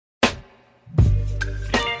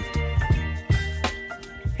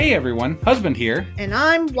Hey everyone, husband here. And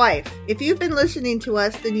I'm wife. If you've been listening to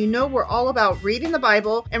us, then you know we're all about reading the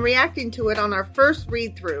Bible and reacting to it on our first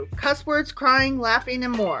read-through. Cuss words, crying, laughing,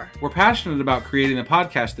 and more. We're passionate about creating a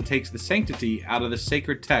podcast that takes the sanctity out of the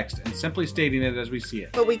sacred text and simply stating it as we see it.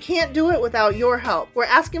 But we can't do it without your help. We're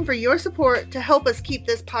asking for your support to help us keep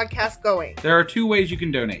this podcast going. There are two ways you can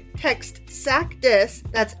donate. Text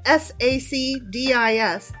SACDIS, that's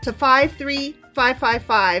SACDIS, to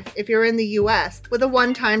 53555 if you're in the U.S. with a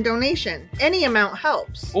one-time donation. Any amount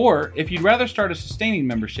helps. Or, if you'd rather start a sustaining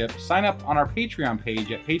membership, sign up on our Patreon page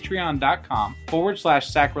at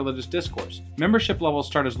patreon.com/sacrilegious discourse. Membership levels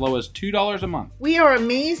start as low as $2 a month. We are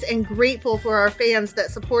amazed and grateful for our fans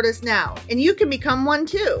that support us now, and you can become one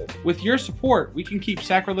too. With your support, we can keep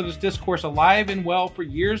Sacrilegious Discourse alive and well for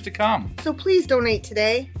years to come. So please donate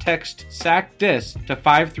today. Text SACDIS to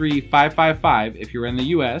 53555 if you're in the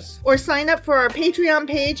U.S. Or sign up for our Patreon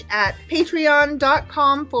page at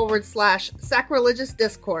patreon.com/sacrilegious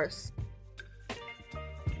discourse.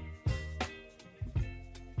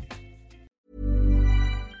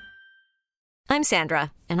 I'm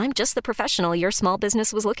Sandra, and I'm just the professional your small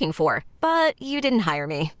business was looking for. But you didn't hire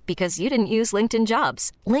me because you didn't use LinkedIn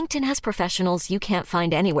Jobs. LinkedIn has professionals you can't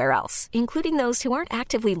find anywhere else, including those who aren't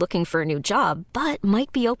actively looking for a new job, but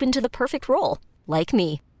might be open to the perfect role, like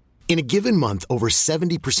me. In a given month, over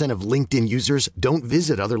 70% of LinkedIn users don't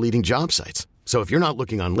visit other leading job sites. So if you're not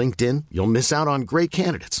looking on LinkedIn, you'll miss out on great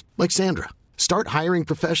candidates like Sandra. Start hiring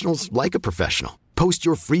professionals like a professional. Post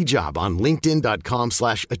your free job on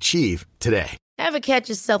linkedin.com/achieve today. Ever catch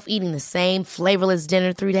yourself eating the same flavorless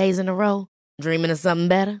dinner 3 days in a row? Dreaming of something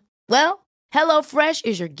better? Well, HelloFresh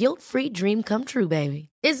is your guilt-free dream come true, baby.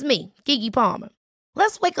 It's me, Keke Palmer.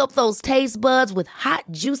 Let's wake up those taste buds with hot,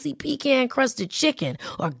 juicy pecan-crusted chicken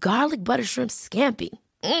or garlic butter shrimp scampi.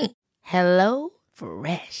 Hello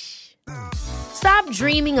Fresh. Stop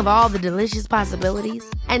dreaming of all the delicious possibilities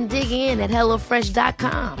and dig in at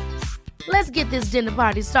HelloFresh.com. Let's get this dinner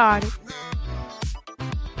party started.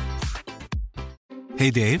 Hey,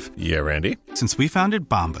 Dave. Yeah, Randy. Since we founded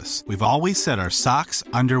Bombas, we've always said our socks,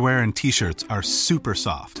 underwear, and T-shirts are super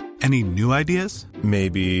soft. Any new ideas?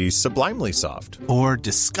 Maybe sublimely soft. Or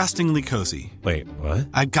disgustingly cozy. Wait, what?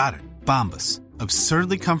 I got it. Bombas.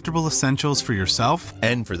 Absurdly comfortable essentials for yourself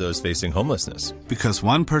and for those facing homelessness. Because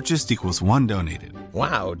one purchased equals one donated.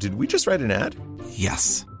 Wow, did we just write an ad?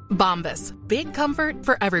 Yes. Bombas. Big comfort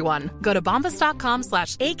for everyone. Go to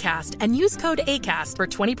bombas.com/ACAST and use code ACAST for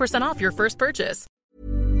 20% off your first purchase.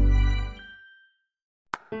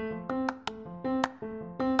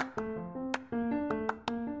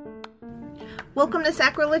 Welcome to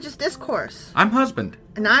Sacrilegious Discourse. I'm husband.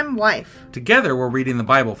 And I'm wife. Together, we're reading the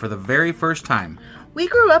Bible for the very first time. We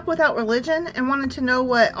grew up without religion and wanted to know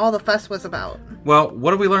what all the fuss was about. Well,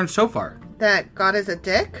 what have we learned so far? That God is a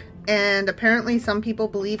dick, and apparently some people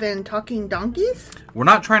believe in talking donkeys? We're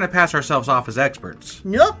not trying to pass ourselves off as experts.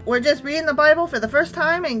 Nope, we're just reading the Bible for the first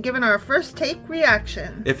time and giving our first take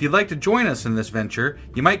reaction. If you'd like to join us in this venture,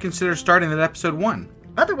 you might consider starting at episode 1.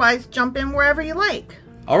 Otherwise, jump in wherever you like.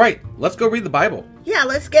 All right, let's go read the Bible. Yeah,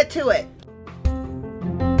 let's get to it.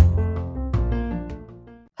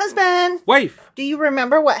 Husband! Wife! Do you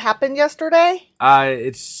remember what happened yesterday?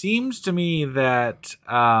 It seems to me that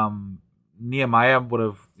Nehemiah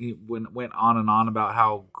went on and on about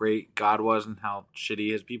how great God was and how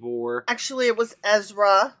shitty his people were. Actually, it was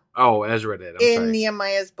Ezra. Oh, Ezra did. I'm sorry.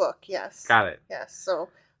 Nehemiah's book, yes. Got it. Yes, so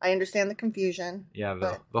I understand the confusion. Yeah,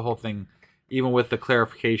 the whole thing, even with the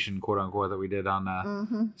clarification, quote unquote, that we did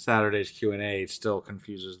on Saturday's Q&A, it still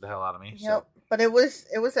confuses the hell out of me. Yep, so. But it was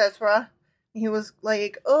Ezra. He was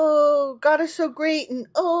like, oh, God is so great, and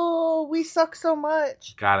oh, we suck so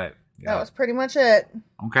much. Got it. That was pretty much it.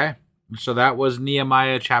 Okay. So that was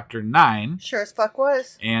Nehemiah chapter 9. Sure as fuck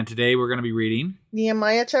was. And today we're going to be reading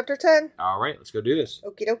Nehemiah chapter 10. All right, let's go do this.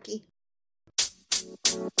 Okie dokie.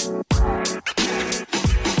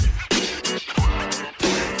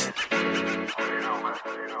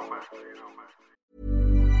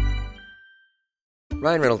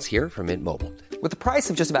 Ryan Reynolds here from Mint Mobile. With the price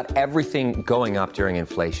of just about everything going up during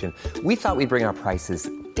inflation, we thought we'd bring our prices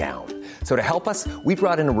down. So to help us, we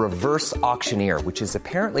brought in a reverse auctioneer, which is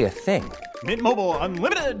apparently a thing. Mint Mobile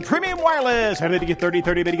Unlimited Premium Wireless. How to get 30,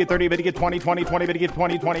 30, bit to get 30, bit to get 20, 20, 20, bit to get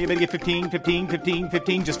 20, 20, bit to get 15, 15, 15,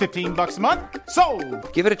 15, just $15 a month?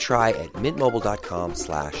 Sold! Give it a try at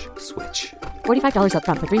mintmobile.com/switch. $45 up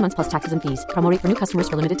front for 3 months plus taxes and fees. Promo rate for new customers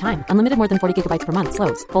for limited time. Unlimited more than 40 gigabytes per month.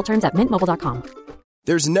 Slows full terms at mintmobile.com.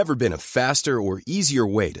 There's never been a faster or easier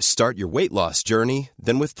way to start your weight loss journey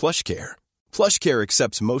than with PlushCare. PlushCare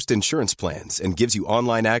accepts most insurance plans and gives you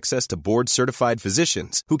online access to board-certified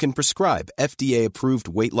physicians who can prescribe FDA-approved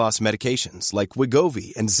weight loss medications like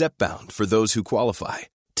Wegovy and Zepbound for those who qualify.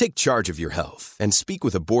 Take charge of your health and speak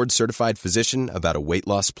with a board-certified physician about a weight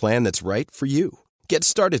loss plan that's right for you. Get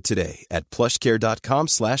started today at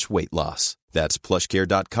plushcare.com/weight loss. That's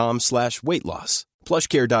plushcare.com/weight loss.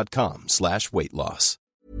 plushcare.com/weight loss.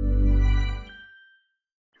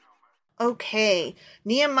 Okay,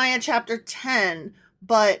 Nehemiah chapter 10,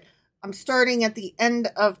 but I'm starting at the end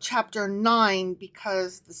of chapter 9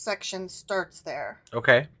 because the section starts there.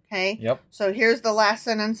 Okay. Okay? Yep. So here's the last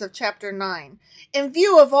sentence of chapter 9. In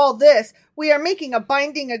view of all this, we are making a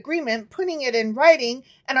binding agreement, putting it in writing,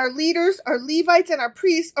 and our leaders, our Levites, and our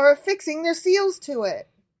priests are affixing their seals to it.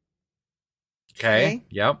 Okay.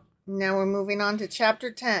 Yep. Now we're moving on to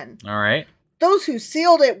chapter 10. All right. Those who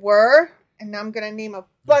sealed it were, and now I'm going to name a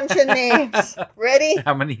bunch of names. Ready?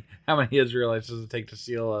 How many Israelites does it take to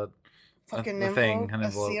seal a fucking a thing? envelope, An a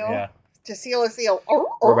envelope. seal? Yeah. To seal a seal.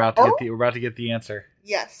 We're about to get the answer.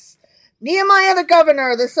 Yes. Nehemiah the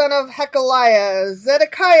governor, the son of Hekeliah,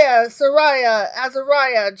 Zedekiah, Sariah,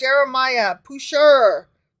 Azariah, Jeremiah, Pashur,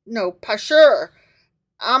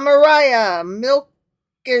 Amariah,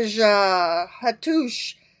 Milkijah,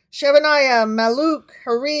 Hattush, Shebaniah, Maluk,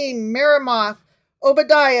 Harim, Meremoth,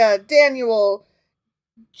 Obadiah, Daniel,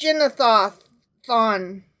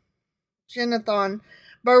 Ginnathon,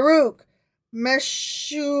 Baruch,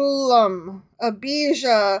 Meshulam,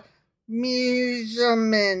 Abijah,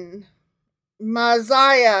 Mijamin,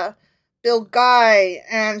 Maziah, Bilgai,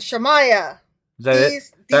 and Shemaiah. Is that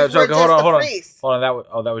These it? were Hold just the on. priests. Hold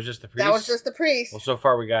on. That was just the priests? That was just the priests. Well, so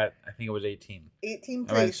far we got, I think it was 18. 18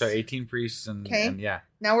 All right, priests. so 18 priests and yeah.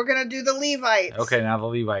 Now we're going to do the Levites. Okay, now the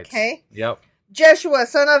Levites. Okay. Yep. Jeshua,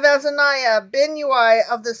 son of Azaniah, Binnui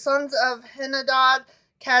of the sons of Henadad,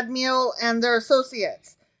 Kadmiel, and their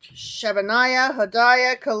associates. Shebaniah,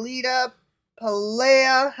 Hodiah, Kalida,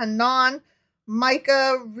 Pelaiah, Hanan,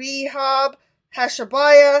 Micah, Rehab,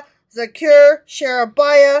 Hashabiah, Zakir,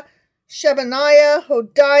 Sherebiah, Shebaniah,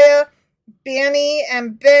 Hodiah, Bani,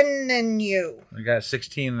 and Beninu. We got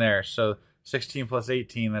 16 there. So 16 plus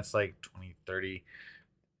 18, that's like 20, 30,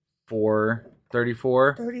 34.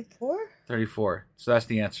 34. So that's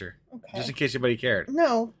the answer. Okay. Just in case anybody cared.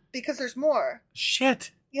 No, because there's more.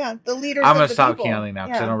 Shit. Yeah, the leaders I'm going to stop counting now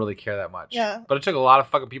because I don't really care that much. Yeah. But it took a lot of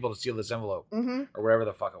fucking people to seal this envelope. Mm-hmm. Or whatever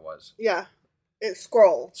the fuck it was. Yeah. It's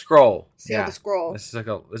scroll. Scroll. Seal the scroll. This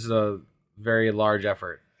is a very large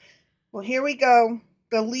effort. Well, here we go.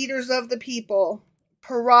 The leaders of the people.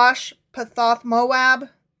 Parash, Pathoth Moab,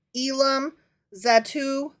 Elam,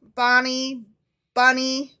 Zatu, Bani,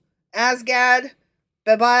 Asgad,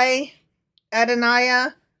 Bebai,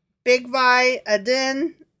 Adoniah, Bigvai,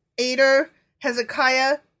 Adin, Ader,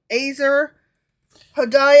 Hezekiah, Azer,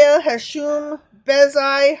 Hodiah, Hashum,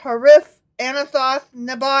 Bezai, Harif, Anathoth,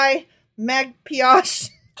 Nebai, Magpiosh,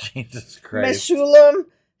 Jesus Christ. Meshulam,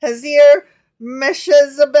 Hazir,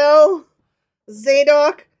 Meshezabel,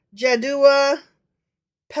 Zadok, Jaddua,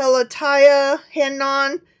 Pelatiah,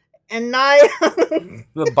 Hanan, and Nai.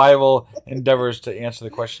 The Bible endeavors to answer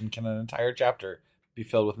the question, can an entire chapter be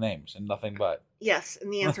filled with names and nothing but? Yes,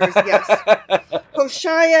 and the answer is yes.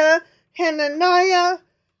 Hoshea, Hananiah,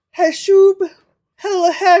 Hashub,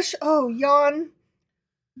 Helahesh, Yon,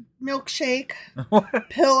 Milkshake,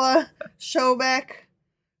 Pilla, Shobek,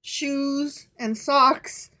 Shoes and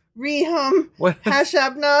Socks, Rehum,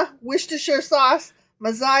 Hashabna, Worcestershire Sauce,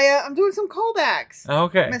 Maziah. I'm doing some callbacks.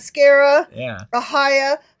 Okay. Mascara, yeah.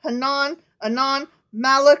 Ahiah, Hanan, Anan,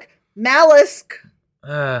 Malak, Malisk,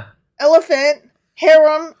 Elephant,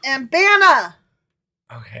 Harem, and Bana.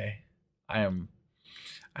 Okay. I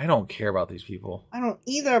don't care about these people. I don't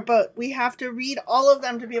either, but we have to read all of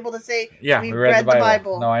them to be able to say we read the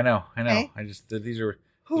Bible. No, I know. Okay? I just these are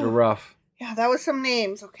rough. Yeah, that was some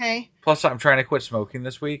names, okay? Plus, I'm trying to quit smoking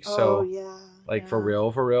this week, so for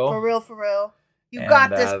real. For real. You got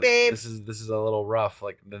this, babe. This is a little rough.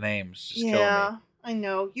 Like the names just kill me. I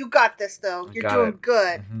know. You got this, though. You're doing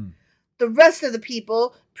good. Mm-hmm. The rest of the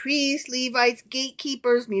people, priests, Levites,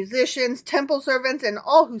 gatekeepers, musicians, temple servants, and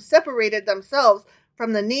all who separated themselves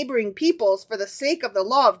from the neighboring peoples for the sake of the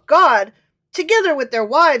law of God, together with their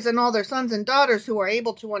wives and all their sons and daughters who are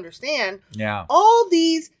able to understand. Yeah. All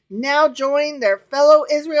these now join their fellow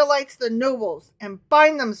Israelites, the nobles, and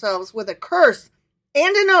bind themselves with a curse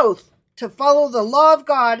and an oath to follow the law of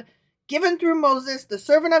God given through Moses, the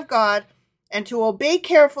servant of God, and to obey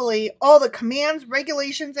carefully all the commands,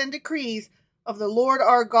 regulations, and decrees of the Lord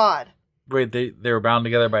our God. Wait, they were bound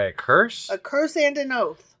together by a curse? A curse and an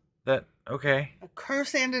oath. Okay. A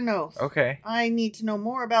curse and an oath. Okay. I need to know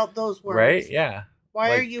more about those words. Right? Yeah.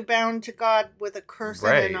 Why are you bound to God with a curse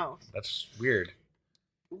and an oath? That's weird.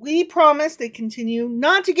 We promise, they continue,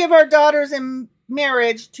 not to give our daughters in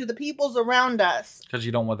marriage to the peoples around us. Because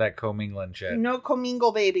you don't want that commingling shit. No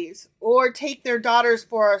commingle babies. Or take their daughters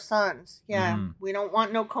for our sons. Yeah, we don't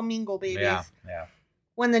want no commingle babies. Yeah.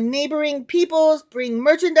 When the neighboring peoples bring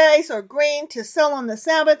merchandise or grain to sell on the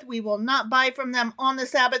Sabbath, we will not buy from them on the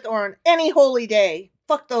Sabbath or on any holy day.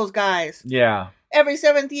 Fuck those guys. Yeah. Every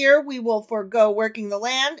 7th year, we will forego working the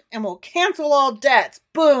land and will cancel all debts.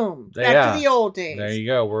 Boom. Back to the old days. There you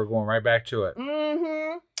go. We're going right back to it.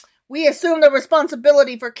 Mm-hmm. We assume the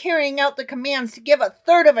responsibility for carrying out the commands to give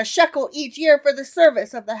 1/3 of a shekel each year for the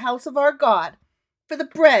service of the house of our God, for the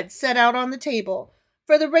bread set out on the table,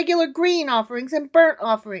 for the regular grain offerings and burnt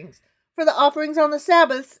offerings, for the offerings on the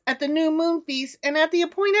Sabbaths, at the new moon feasts, and at the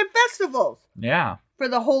appointed festivals. Yeah. For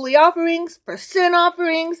the holy offerings, for sin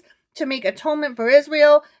offerings, to make atonement for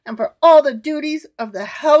Israel, and for all the duties of the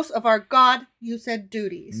house of our God. You said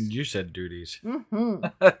duties. You said duties. Mm-hmm.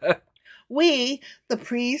 We, the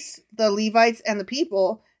priests, the Levites, and the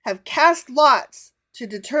people, have cast lots to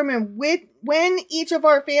determine when each of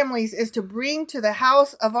our families is to bring to the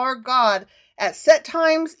house of our God at set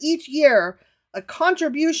times each year a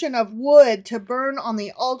contribution of wood to burn on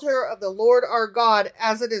the altar of the Lord our God,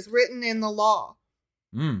 as it is written in the law.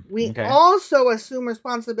 We also assume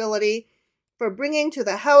responsibility for bringing to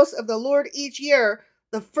the house of the Lord each year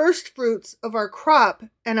the first fruits of our crop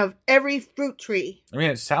and of every fruit tree. I mean,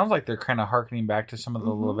 it sounds like they're kind of hearkening back to some of the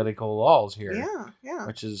Levitical laws here. Yeah.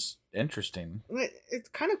 Which is interesting. It's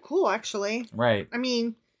kind of cool, actually. Right. I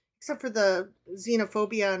mean, except for the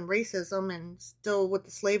xenophobia and racism, and still with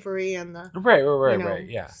the slavery and the right.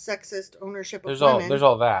 Yeah. Sexist ownership of women. There's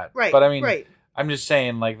all that. Right. But I mean, I'm just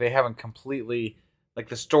saying, like, they haven't completely, like,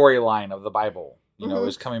 the storyline of the Bible, you know,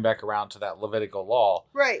 is coming back around to that Levitical law.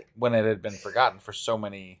 Right. When it had been forgotten for so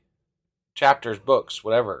many chapters, books,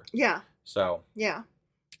 whatever. Yeah. So. Yeah.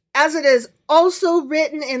 As it is also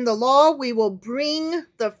written in the law, we will bring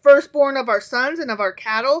the firstborn of our sons and of our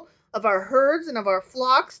cattle, of our herds and of our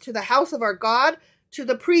flocks to the house of our God, to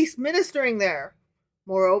the priests ministering there.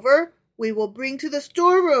 Moreover, we will bring to the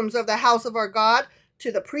storerooms of the house of our God,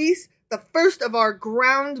 to the priests, the first of our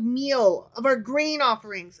ground meal, of our grain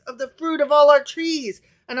offerings, of the fruit of all our trees,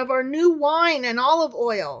 and of our new wine and olive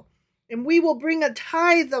oil. And we will bring a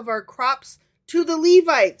tithe of our crops to the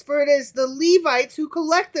Levites, for it is the Levites who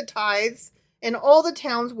collect the tithes in all the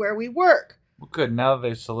towns where we work. Well, good. Now that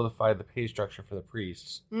they've solidified the pay structure for the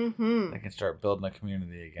priests, they can start building a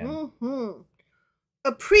community again.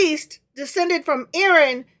 A priest descended from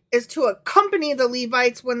Aaron is to accompany the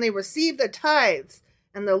Levites when they receive the tithes.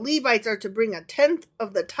 And the Levites are to bring 1/10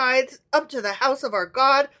 of the tithes up to the house of our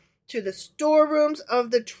God, to the storerooms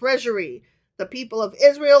of the treasury. The people of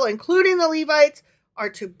Israel, including the Levites, are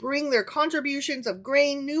to bring their contributions of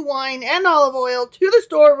grain, new wine, and olive oil to the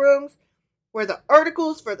storerooms, where the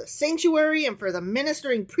articles for the sanctuary and for the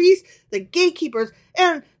ministering priests, the gatekeepers,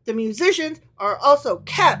 and the musicians are also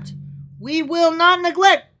kept. We will not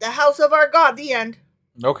neglect the house of our God. The end.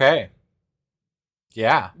 Okay.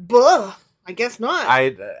 Yeah. Buh. I guess not. I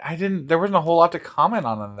didn't. There wasn't a whole lot to comment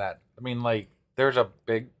on that. I mean, like, there's a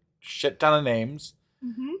big shit ton of names,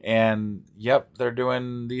 and they're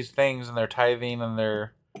doing these things, and they're tithing, and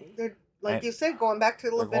they're like you said, going back to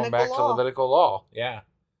the Levitical law. Going back to Levitical law, yeah.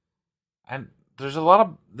 And there's a lot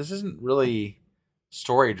of this isn't really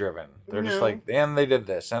story driven. They're just like, and they did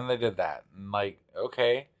this, and they did that, and like,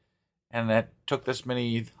 okay, and that took this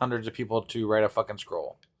many hundreds of people to write a fucking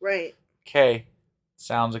scroll. Right. Okay.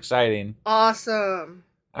 Sounds exciting. Awesome.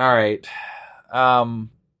 All right.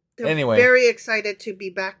 Anyway. Very excited to be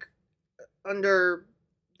back under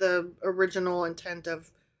the original intent of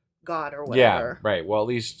God or whatever. Yeah, right. Well, at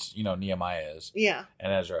least, Nehemiah is. Yeah.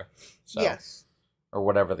 And Ezra. So, yes. Or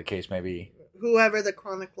whatever the case may be. Whoever the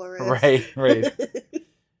chronicler is. Right.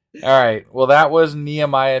 All right. Well, that was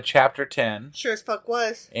Nehemiah chapter 10. Sure as fuck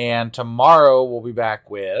was. And tomorrow we'll be back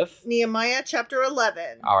with Nehemiah chapter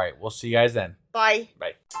 11. All right. We'll see you guys then. Bye.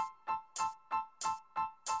 Bye.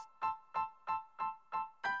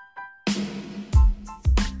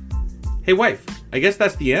 Hey, wife. I guess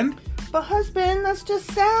that's the end? But husband, that's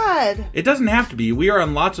just sad. It doesn't have to be. We are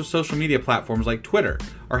on lots of social media platforms like Twitter.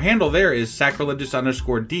 Our handle there is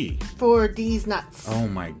sacrilegious_D. For D's nuts. Oh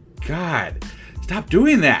my God. Stop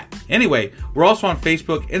doing that. Anyway, we're also on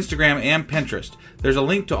Facebook, Instagram, and Pinterest. There's a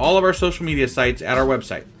link to all of our social media sites at our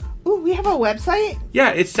website. Ooh, we have a website? Yeah,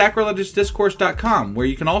 it's sacrilegiousdiscourse.com, where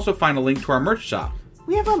you can also find a link to our merch shop.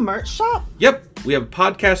 We have a merch shop? Yep. We have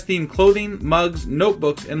podcast-themed clothing, mugs,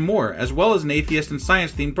 notebooks, and more, as well as an atheist and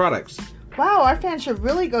science-themed products. Wow, our fans should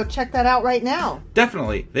really go check that out right now.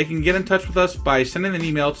 Definitely. They can get in touch with us by sending an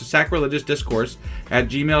email to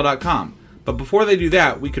sacrilegiousdiscourse@gmail.com. But before they do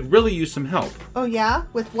that, we could really use some help. Oh yeah?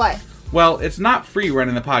 With what? Well, it's not free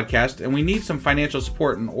running the podcast, and we need some financial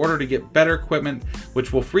support in order to get better equipment,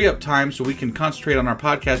 which will free up time so we can concentrate on our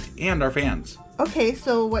podcast and our fans. Okay,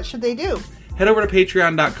 so what should they do? Head over to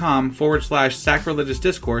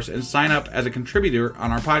patreon.com/sacrilegiousdiscourse and sign up as a contributor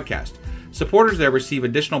on our podcast. Supporters there receive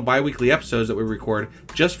additional bi-weekly episodes that we record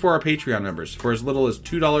just for our Patreon members for as little as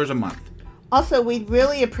 $2 a month. Also, we'd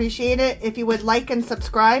really appreciate it if you would like and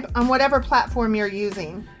subscribe on whatever platform you're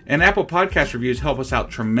using. And Apple Podcast reviews help us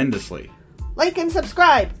out tremendously. Like and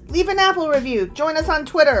subscribe, leave an Apple review, join us on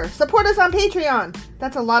Twitter, support us on Patreon.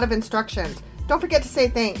 That's a lot of instructions. Don't forget to say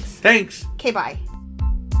thanks. Thanks. Okay, bye.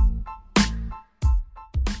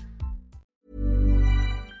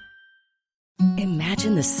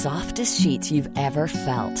 Imagine the softest sheets you've ever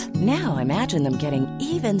felt. Now imagine them getting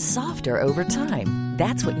even softer over time.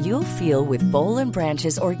 That's what you'll feel with Boll &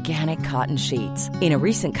 Branch's organic cotton sheets. In a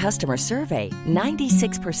recent customer survey,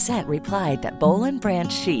 96% replied that Boll &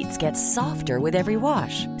 Branch sheets get softer with every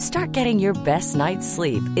wash. Start getting your best night's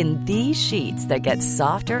sleep in these sheets that get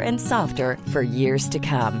softer and softer for years to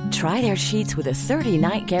come. Try their sheets with a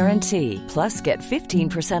 30-night guarantee. Plus, get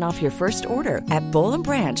 15% off your first order at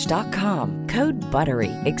bollandbranch.com. Code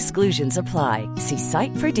BUTTERY. Exclusions apply. See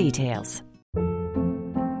site for details.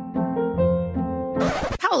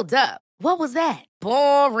 Hold up. What was that?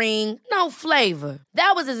 Boring. No flavor.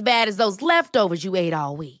 That was as bad as those leftovers you ate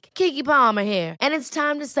all week. Keke Palmer here, and it's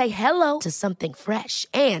time to say hello to something fresh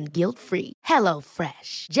and guilt-free. Hello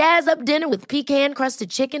Fresh. Jazz up dinner with pecan-crusted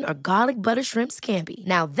chicken or garlic butter shrimp scampi.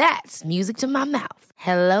 Now that's music to my mouth.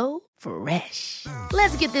 Hello Fresh.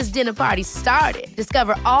 Let's get this dinner party started.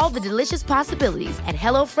 Discover all the delicious possibilities at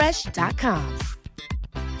HelloFresh.com.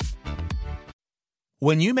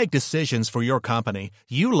 When you make decisions for your company,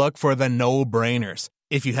 you look for the no-brainers.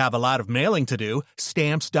 If you have a lot of mailing to do,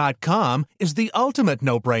 Stamps.com is the ultimate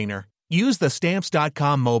no-brainer. Use the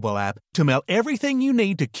Stamps.com mobile app to mail everything you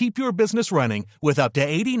need to keep your business running with up to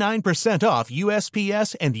 89% off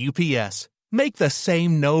USPS and UPS. Make the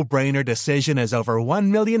same no-brainer decision as over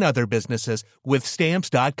 1 million other businesses with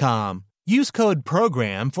Stamps.com. Use code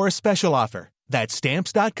PROGRAM for a special offer. That's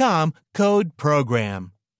Stamps.com, code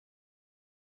PROGRAM.